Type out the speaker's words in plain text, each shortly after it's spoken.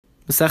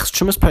Masechus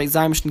Trumas Perek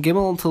Zayin Mishnah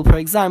Gimel until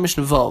Perek Zayin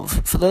Mishnah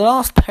Vov. For the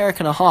last parak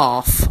and a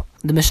half,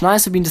 the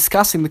Mishnayos have been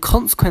discussing the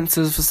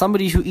consequences for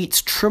somebody who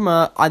eats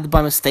truma either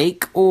by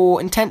mistake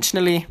or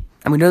intentionally.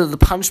 And we know that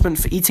the punishment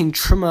for eating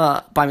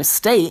truma by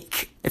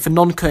mistake, if a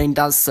non-Kohen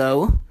does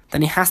so,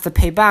 then he has to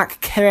pay back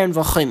keren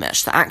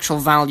v'chomesh, the actual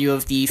value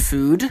of the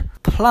food,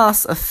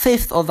 plus a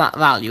fifth of that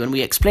value. And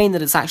we explained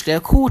that it's actually a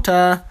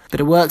quarter,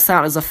 but it works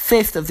out as a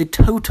fifth of the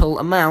total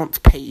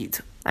amount paid.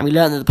 And we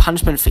learned that the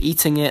punishment for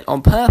eating it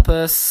on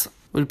purpose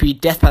would be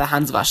death by the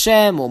hands of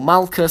Hashem, or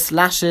malchus,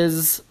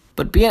 lashes.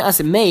 But be it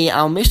as it may,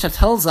 our Mishnah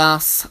tells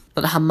us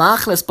that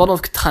hamachles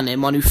bonov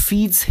ketanim, one who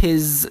feeds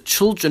his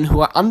children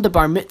who are under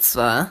bar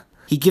mitzvah,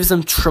 he gives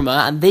them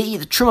truma, and they eat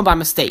the truma by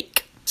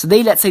mistake. So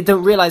they, let's say,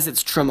 don't realize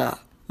it's truma.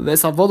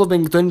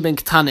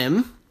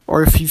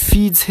 Or if he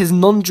feeds his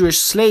non-Jewish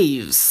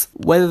slaves,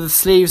 whether the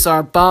slaves are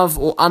above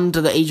or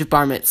under the age of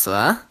bar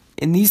mitzvah,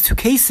 in these two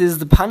cases,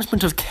 the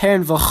punishment of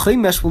keren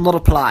v'chomesh will not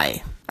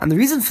apply. And the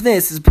reason for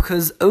this is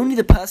because only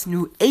the person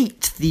who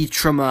ate the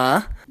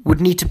truma would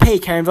need to pay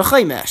keren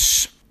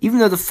v'chomesh. Even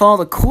though the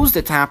father caused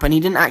it to happen, he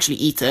didn't actually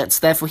eat it,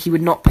 so therefore he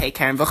would not pay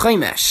keren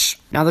v'chomesh.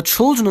 Now the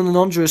children of the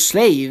non-Jewish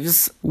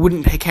slaves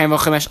wouldn't pay keren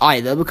v'chomesh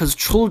either, because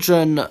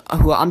children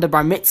who are under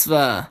bar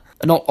mitzvah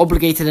are not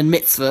obligated in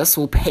mitzvahs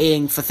or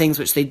paying for things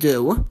which they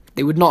do.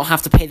 They would not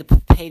have to pay the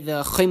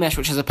chomesh,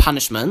 which is a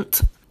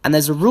punishment. And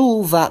there's a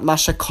rule that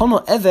masha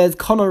kono eved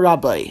kono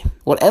rabbi.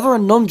 Whatever a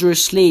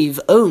non-Jewish slave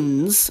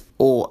owns,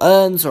 or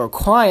earns, or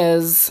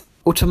acquires,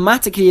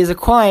 automatically is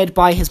acquired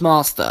by his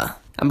master.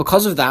 And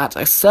because of that,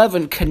 a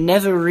servant can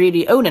never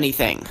really own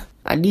anything.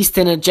 At least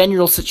in a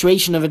general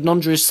situation of a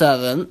non-Jewish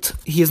servant,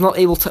 he is not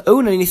able to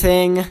own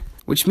anything,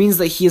 which means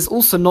that he is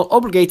also not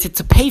obligated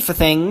to pay for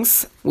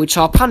things, which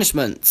are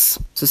punishments.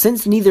 So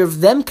since neither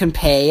of them can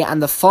pay,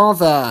 and the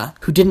father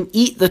who didn't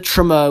eat the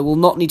truma will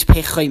not need to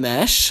pay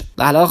chomesh,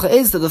 the halacha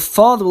is that the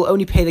father will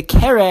only pay the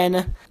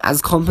keren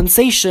as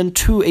compensation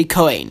to a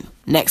kohen.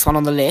 Next one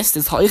on the list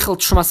is ha'ochel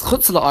trumas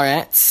chutz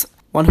la'aretz,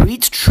 one who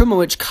eats truma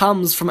which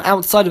comes from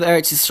outside of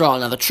Eretz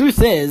Yisrael. Now the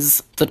truth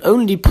is that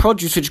only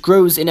produce which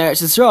grows in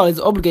Eretz Yisrael is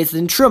obligated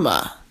in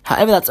truma.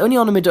 However, that's only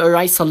on a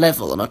midoraisa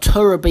level, on a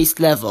Torah-based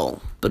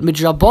level. But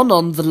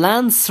midrabanon, the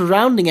lands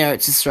surrounding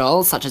Eretz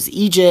Yisrael, such as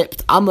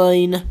Egypt,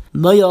 Ammon,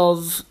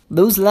 Moav,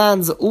 those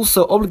lands are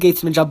also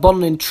obligated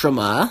midrabanon in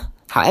truma.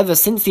 However,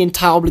 since the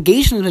entire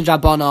obligation is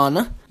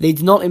midrabanon, they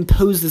do not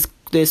impose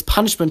this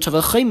punishment of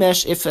a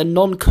chomesh if a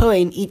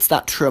non-kohen eats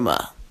that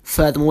truma.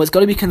 Furthermore, it's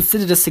got to be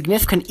considered a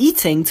significant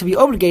eating to be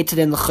obligated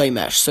in the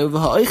chomesh. So,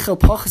 v'ha'ochel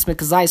pachas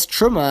mekazayis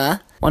truma,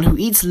 one who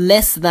eats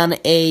less than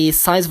a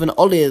size of an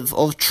olive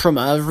of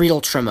truma, of real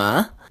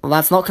truma, well,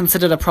 that's not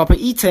considered a proper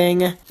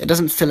eating. It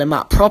doesn't fill him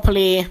up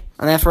properly,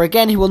 and therefore,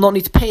 again, he will not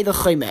need to pay the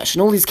chomesh.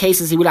 In all these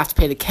cases, he will have to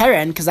pay the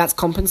keren because that's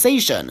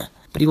compensation.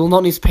 But he will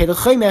not need to pay the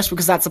chomesh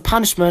because that's a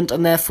punishment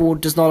and therefore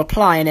does not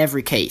apply in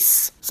every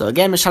case. So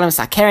again, mishalem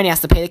sa keren, he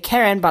has to pay the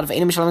keren, but if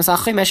ain't mishalem sa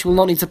chomesh, he will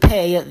not need to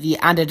pay the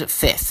added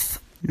fifth.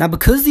 Now,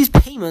 because these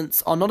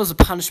payments are not as a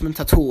punishment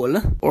at all,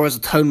 or as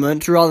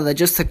atonement, rather they're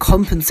just to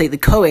compensate the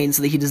Kohen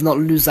so that he does not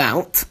lose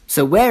out.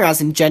 So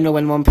whereas in general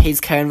when one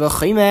pays keren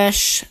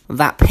v'chomesh,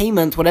 that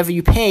payment, whatever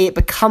you pay, it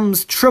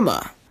becomes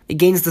truma. It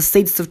gains the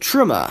status of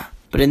truma.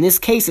 But in this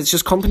case, it's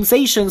just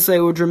compensation, so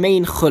it would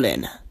remain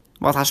chulin.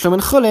 While Hashlom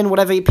and chulin,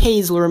 whatever he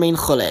pays will remain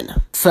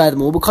chulin.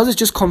 Furthermore, because it's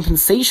just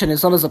compensation,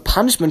 it's not as a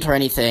punishment or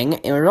anything,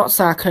 if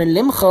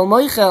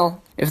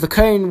the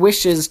Kohen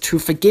wishes to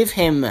forgive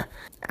him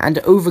and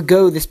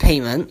overgo this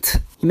payment,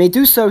 he may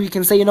do so. He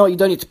can say, you know what, you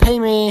don't need to pay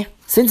me.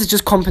 Since it's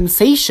just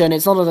compensation,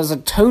 it's not as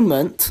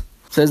atonement.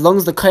 So as long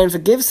as the Kohen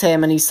forgives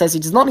him and he says he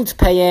does not need to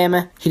pay him,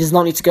 he does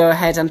not need to go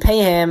ahead and pay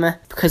him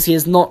because he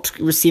is not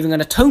receiving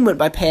an atonement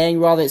by paying,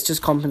 rather it's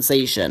just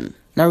compensation.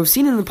 Now we've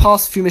seen in the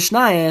past few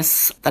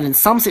Mishnayos that in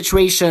some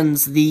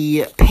situations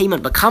the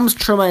payment becomes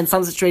truma, in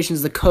some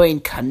situations the Kohen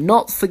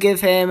cannot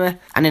forgive him,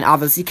 and in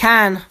others he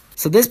can.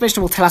 So this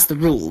Mishnah will tell us the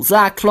rules.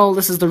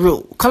 This is the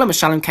rule.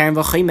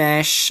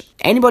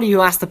 Anybody who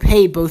has to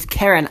pay both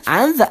keren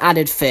and the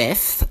added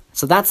fifth,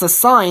 so that's a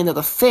sign that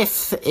the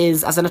fifth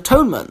is as an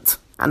atonement.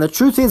 And the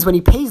truth is, when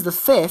he pays the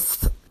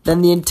fifth,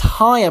 then the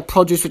entire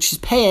produce which he's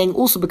paying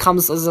also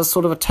becomes as a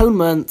sort of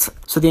atonement.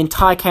 So the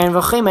entire keren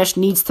v'chomesh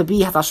needs to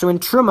be hatashlim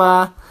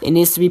truma. It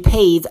needs to be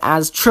paid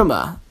as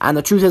truma. And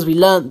the truth is, we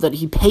learned that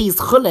he pays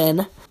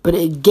chulin, but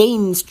it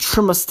gains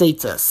truma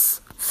status.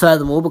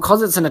 Furthermore,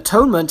 because it's an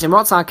atonement, even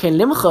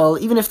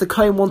if the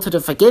Kohen wanted to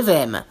forgive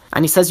him,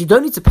 and he says, you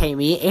don't need to pay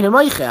me,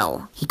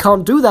 he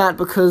can't do that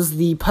because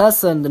the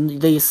person,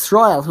 the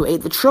Yisrael who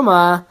ate the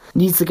truma,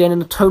 needs to gain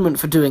an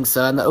atonement for doing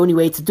so, and the only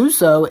way to do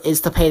so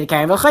is to pay the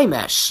keren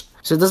v'chomesh.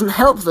 So it doesn't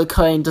help that the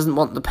Kohen doesn't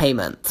want the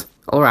payment.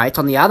 Alright,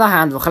 on the other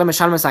hand,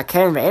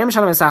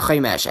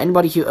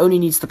 anybody who only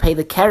needs to pay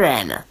the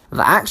keren,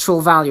 the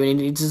actual value, and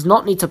he does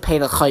not need to pay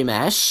the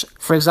chomesh,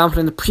 for example,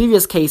 in the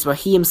previous case where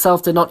he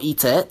himself did not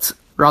eat it,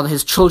 rather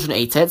his children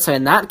ate it, so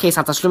in that case,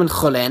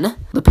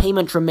 the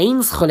payment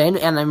remains chulin,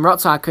 and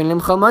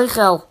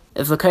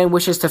if the Kohen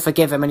wishes to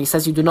forgive him and he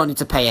says you do not need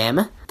to pay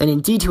him, then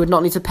indeed he would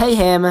not need to pay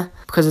him,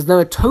 because there's no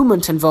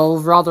atonement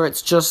involved, rather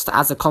it's just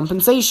as a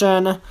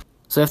compensation.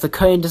 So if the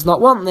Kohen does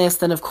not want this,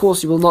 then of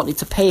course you will not need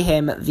to pay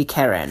him the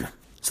keren.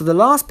 So the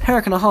last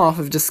parak and a half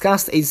we've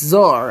discussed a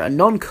zor, a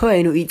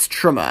non-Kohen who eats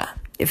truma.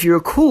 If you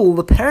recall,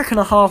 the parak and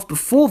a half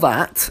before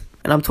that,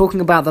 and I'm talking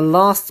about the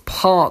last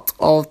part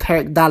of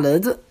Perek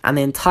Daled and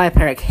the entire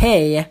Perek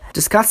Hey,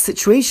 discussed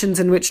situations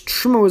in which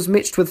truma was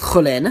mixed with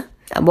chulin,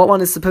 and what one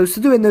is supposed to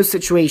do in those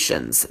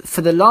situations. For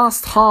the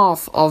last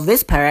half of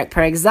this Perek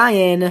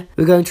Zayin,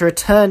 we're going to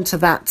return to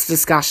that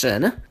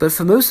discussion, but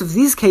for most of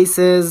these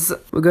cases,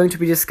 we're going to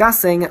be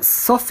discussing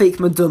Sofik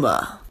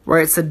Meduma, where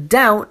it's a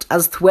doubt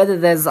as to whether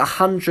there's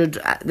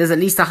at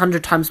least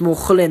 100 times more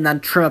chulin than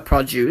truma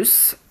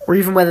produce, or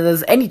even whether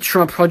there's any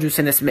truma produce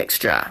in this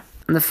mixture.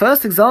 And the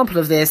first example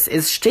of this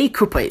is shtei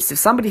kupais. If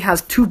somebody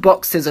has 2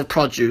 boxes of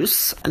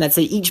produce, and let's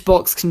say each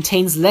box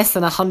contains less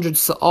than 100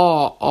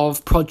 sa'ah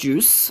of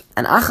produce,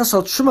 and achas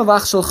shel truma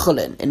v'achas shel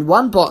chulin. In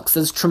one box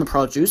there's truma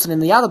produce, and in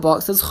the other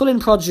box there's chulin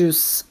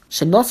produce.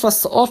 Shenofla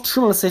sa'ah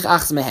truma l'seich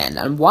achas mehen.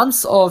 And one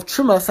sa'ah of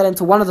truma fell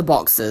into one of the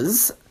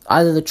boxes,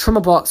 either the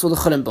truma box or the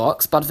chulin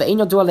box, but ve'ein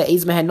yodua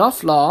le'ez mehen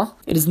nofla,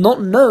 it is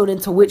not known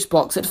into which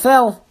box it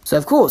fell. So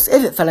of course,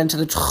 if it fell into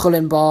the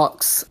chulin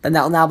box, then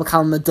that will now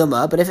become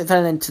meduma, but if it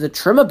fell into the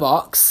truma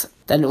box,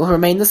 then it will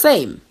remain the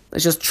same.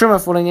 It's just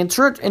truma falling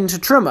into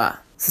truma.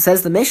 So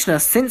says the Mishnah,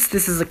 since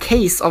this is a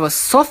case of a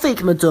sofik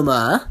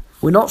meduma,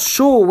 we're not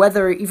sure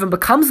whether it even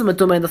becomes a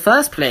meduma in the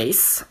first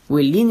place.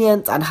 We're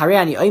lenient, and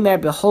Hariani Omer,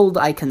 behold,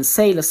 I can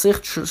say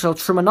l'sich shel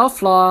truma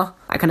nofla,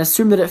 I can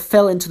assume that it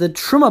fell into the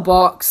truma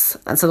box,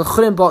 and so the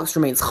chulin box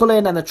remains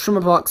chulin, and the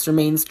truma box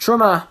remains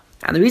truma.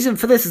 And the reason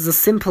for this is a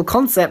simple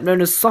concept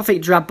known as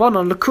sofik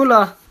drabanon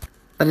lekula,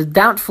 that a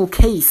doubtful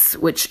case,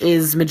 which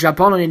is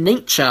midrabanon in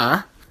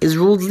nature, is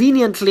ruled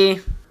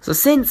leniently. So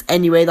since,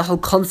 anyway, the whole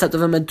concept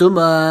of a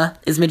meduma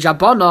is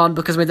midrabanon,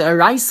 because with the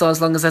eraisa,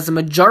 as long as there's a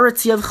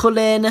majority of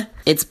chulin,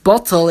 it's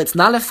bottle, it's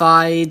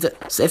nullified.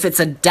 So if it's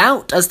a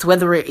doubt as to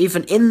whether we're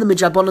even in the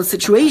midrabanon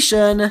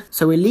situation,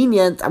 so we're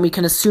lenient, and we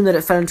can assume that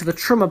it fell into the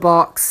truma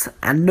box,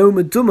 and no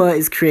meduma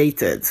is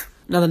created.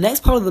 Now the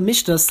next part of the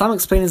Mishnah, some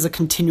explain as a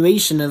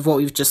continuation of what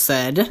we've just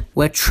said,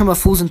 where truma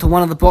falls into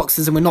one of the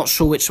boxes and we're not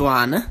sure which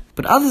one.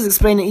 But others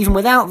explain it even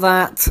without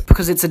that,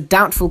 because it's a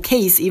doubtful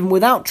case even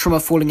without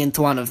truma falling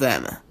into one of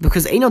them.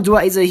 Because eino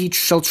dua ezehi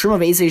shel truma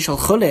ve'ezeh shel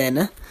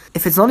chulin,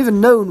 if it's not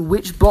even known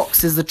which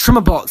box is the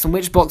truma box and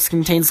which box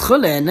contains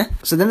chulin,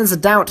 so then there's a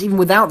doubt even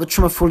without the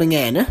truma falling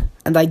in,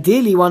 and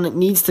ideally one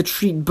needs to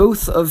treat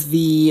both of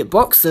the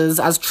boxes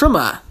as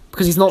truma,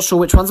 because he's not sure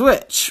which one's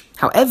which.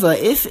 However,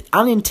 if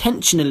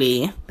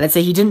unintentionally, let's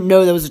say he didn't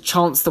know there was a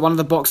chance that one of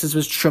the boxes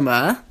was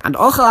truma, and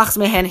ochel achas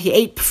mehen, he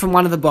ate from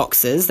one of the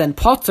boxes, then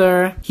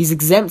potter, he's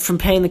exempt from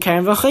paying the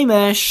keren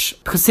v'chomesh,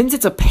 because since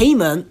it's a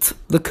payment,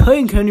 the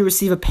Kohen can only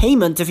receive a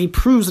payment if he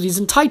proves that he's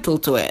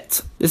entitled to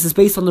it. This is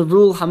based on the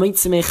rule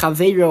hamitzimei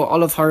chaveiro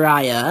olav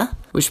haraya,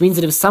 which means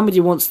that if somebody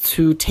wants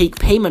to take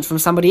payment from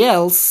somebody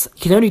else,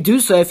 he can only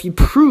do so if he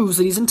proves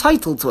that he's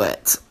entitled to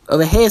it.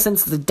 Over here,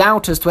 since the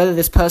doubt as to whether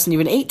this person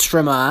even ate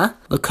truma,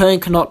 the Kohen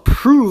cannot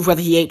prove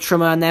whether he ate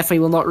truma, and therefore he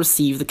will not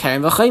receive the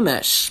keren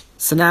v'chomesh.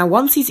 So now,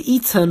 once he's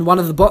eaten one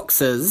of the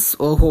boxes,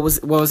 or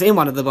what was in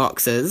one of the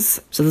boxes,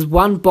 so there's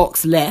one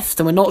box left,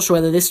 and we're not sure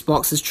whether this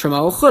box is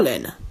truma or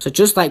chulin. So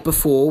just like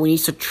before, we need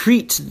to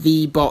treat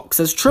the box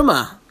as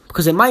truma,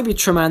 because it might be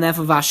truma, and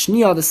therefore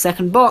vashniya, the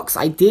second box,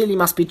 ideally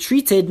must be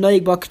treated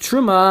noig bar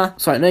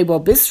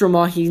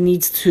bistruma, he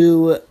needs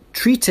to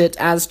treat it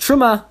as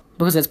truma,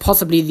 because it's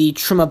possibly the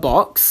truma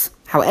box.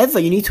 However,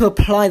 you need to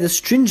apply the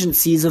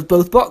stringencies of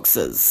both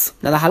boxes.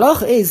 Now the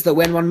halach is that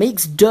when one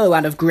makes dough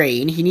out of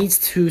grain, he needs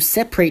to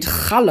separate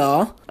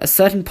challah, a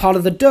certain part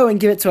of the dough,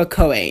 and give it to a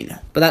kohen.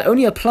 But that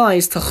only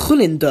applies to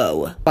chulin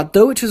dough. But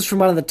dough which is from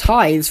one of the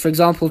tithes, for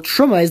example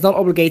truma, is not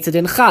obligated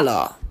in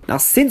challah. Now,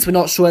 since we're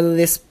not sure whether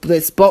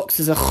this box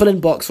is a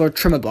chulin box or a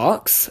truma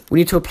box,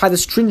 we need to apply the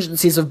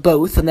stringencies of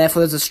both, and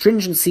therefore there's a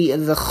stringency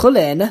in the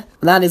chulin, and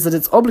that is that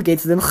it's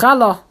obligated in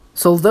challah.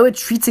 So although it's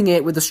treating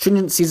it with the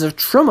stringencies of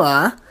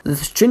truma, the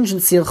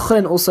stringency of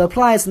chulin also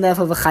applies, and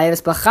therefore the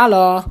chayeres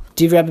b'chala,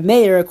 divrei Rabbi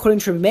Meir, according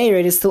to Rabbi Meir,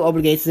 it is still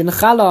obligated in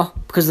chala,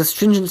 because the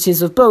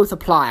stringencies of both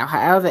apply.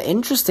 However,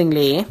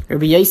 interestingly,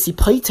 Rabbi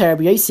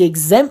Yossi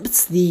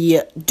exempts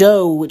the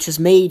dough which is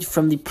made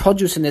from the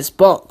produce in this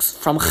box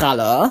from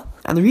chala.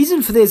 And the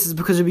reason for this is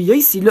because Rabbi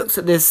Yossi looks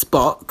at this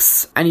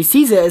box, and he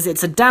sees it as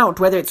it's a doubt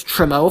whether it's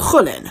truma or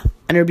chulin.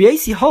 And Rabbi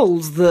Yossi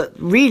holds that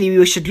really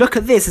we should look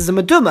at this as a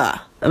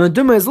meduma. A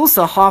meduma is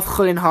also half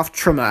chulin, half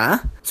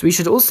truma, so we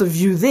should also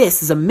view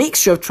this as a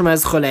mixture of truma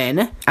and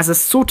chulin, as a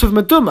sort of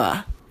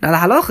meduma. Now the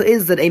halacha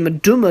is that a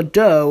meduma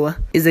dough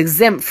is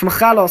exempt from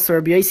challah, so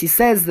Rabbi Yossi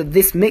says that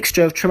this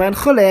mixture of truma and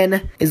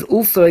chulin is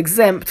also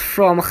exempt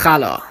from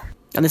challah.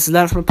 And this is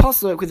learned from a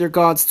pasuk with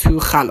regards to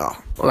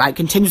challah. Alright,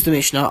 continues the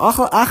Mishnah.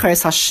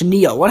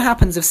 What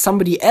happens if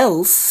somebody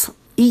else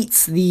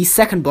eats the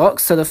second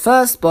box? So the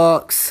first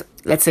box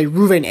let's say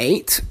Reuven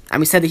ate, and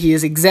we said that he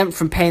is exempt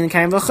from paying the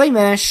Keren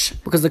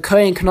V'Chomesh because the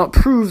Kohen cannot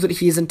prove that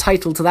he is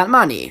entitled to that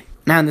money.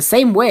 Now, in the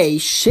same way,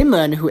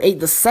 Shimon, who ate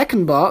the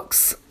second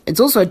box, it's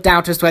also a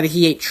doubt as to whether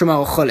he ate Truma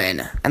or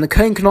Chulin, and the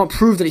Kohen cannot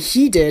prove that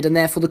he did, and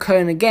therefore the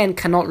Kohen again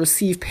cannot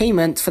receive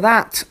payment for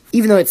that.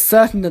 Even though it's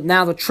certain that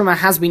now the Truma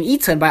has been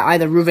eaten by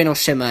either Reuven or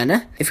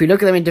Shimon, if we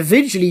look at them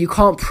individually, you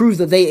can't prove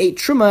that they ate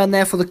Truma, and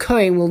therefore the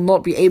Kohen will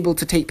not be able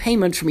to take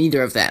payment from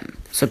either of them.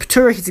 So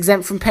P'turah is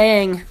exempt from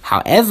paying.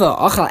 However,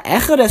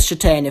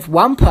 if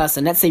one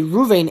person, let's say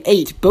Reuven,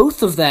 ate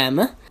both of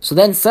them, so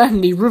then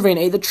certainly Reuven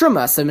ate the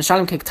Truma, so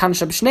Mishalem Kektan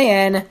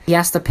Shabshneyen, he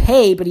has to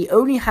pay, but he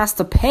only has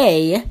to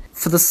pay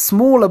for the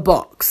smaller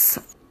box.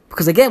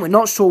 Because again, we're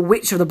not sure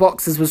which of the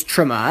boxes was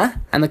Truma,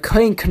 and the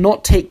Kohen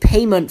cannot take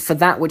payment for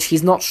that which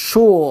he's not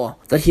sure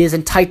that he is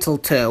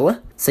entitled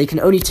to. So he can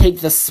only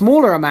take the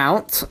smaller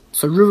amount,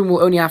 so Reuven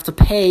will only have to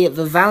pay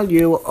the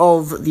value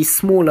of the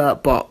smaller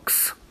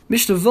box.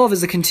 Mishnah Vov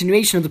is a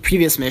continuation of the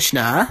previous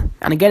Mishnah,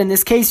 and again in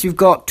this case you've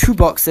got two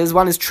boxes,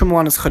 one is Truma,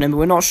 one is Chulin, but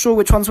we're not sure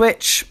which one's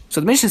which.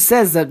 So the Mishnah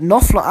says that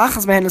Nofla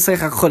Achas Mehen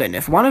L'Seicha Chulin,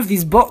 if one of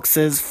these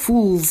boxes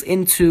falls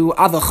into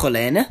other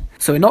Chulin,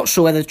 so we're not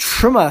sure whether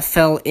Truma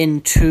fell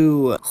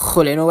into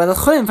Chulin or whether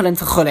Chulin fell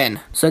into Chulin.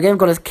 So again we've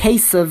got a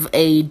case of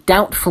a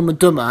doubtful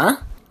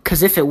Meduma,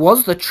 because if it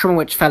was the Truma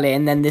which fell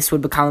in, then this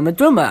would become a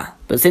Meduma.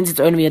 But since it's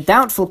only a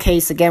doubtful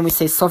case, again we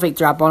say Sofek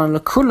D'Rabbanan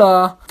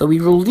L'Kula, that we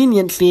rule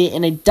leniently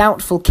in a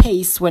doubtful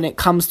case when it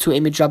comes to a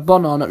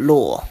Midrabbanan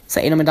law. So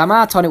in a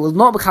Medamaton it will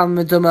not become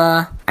a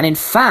Meduma, and in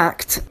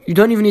fact, you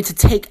don't even need to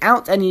take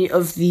out any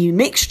of the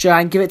mixture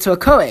and give it to a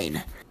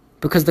Kohen,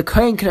 because the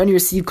Kohen can only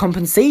receive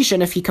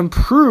compensation if he can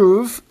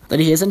prove that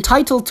he is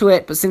entitled to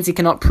it, but since he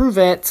cannot prove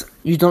it,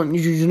 you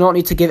do not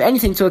need to give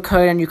anything to a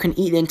Kohen, and you can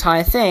eat the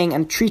entire thing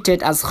and treat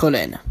it as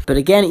Chulin. But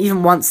again,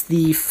 even once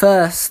the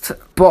first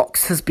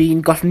box has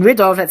been gotten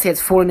rid of, let's say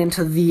it's fallen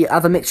into the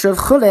other mixture of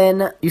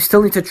Chulin, you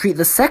still need to treat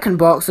the second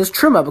box as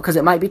Truma, because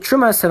it might be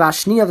Truma, so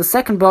Vashniya, the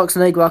second box,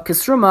 Noigwa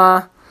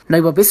Kisruma,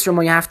 Noigwa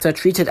Bisruma, you have to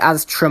treat it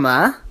as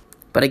Truma.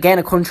 But again,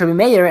 according to Rabbi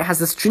Meir, it has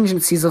the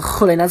stringencies of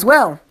Chulin as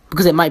well,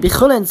 because it might be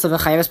Chulin, so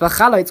v'chayres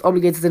b'chala, it's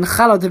obligated in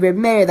Chala to Rabbi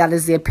Meir. That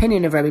is the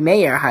opinion of Rabbi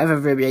Meir. However,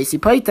 Rabbi Yossi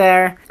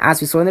Poiter, as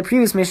we saw in the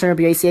previous Mishnah,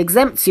 Rabbi Yossi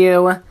exempts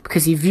you,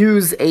 because he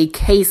views a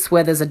case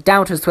where there's a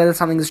doubt as to whether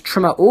something is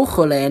Truma or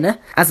Chulin,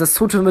 as a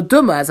sort of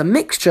Meduma, as a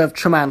mixture of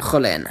Truma and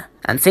Chulin.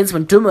 And since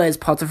Meduma is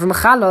potter from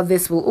Chala,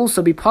 this will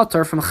also be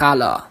potter from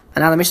Chala.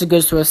 And now the Mishnah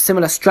goes through a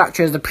similar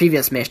structure as the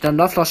previous Mishnah.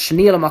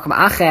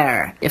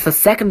 If the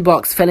second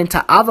box fell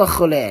into other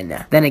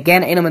Chulin, then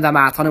again, it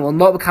will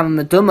not become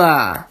a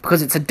Meduma,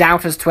 because it's a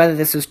doubt as to whether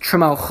this is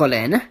Truma or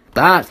Chulin.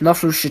 But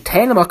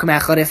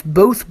if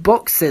both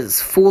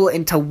boxes fall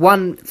into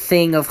one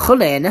thing of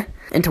Chulin,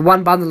 into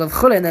one bundle of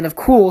Chulin, then of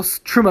course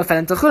Truma fell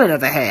into Chulin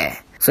over here.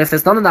 So if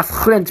there's not enough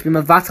Chulin to be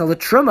Mavatal the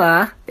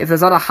Truma, if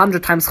there's not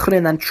 100 times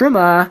Chulin than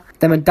Truma,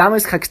 then it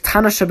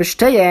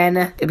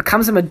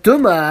becomes a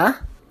Meduma.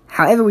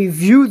 However, we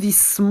view the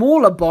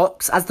smaller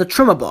box as the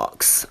Truma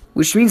box,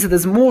 which means that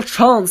there's more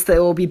chance that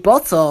it will be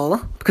bottle,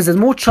 because there's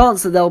more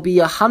chance that there will be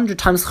 100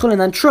 times Chulin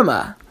than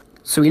Truma.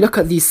 So we look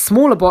at the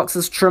smaller box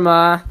as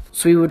Truma,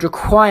 so we would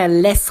require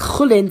less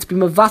Chulin to be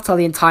Mavatal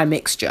the entire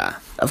mixture.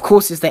 Of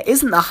course, if there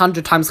isn't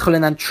 100 times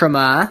Chulin than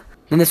Truma,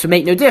 then this would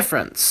make no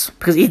difference,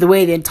 because either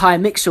way the entire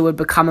mixture would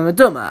become a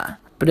Meduma.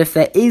 But if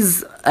there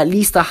is at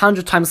least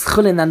 100 times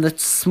Chulin than the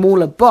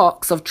smaller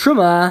box of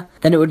Truma,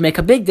 then it would make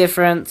a big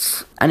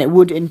difference, and it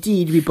would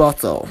indeed be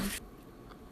bottle.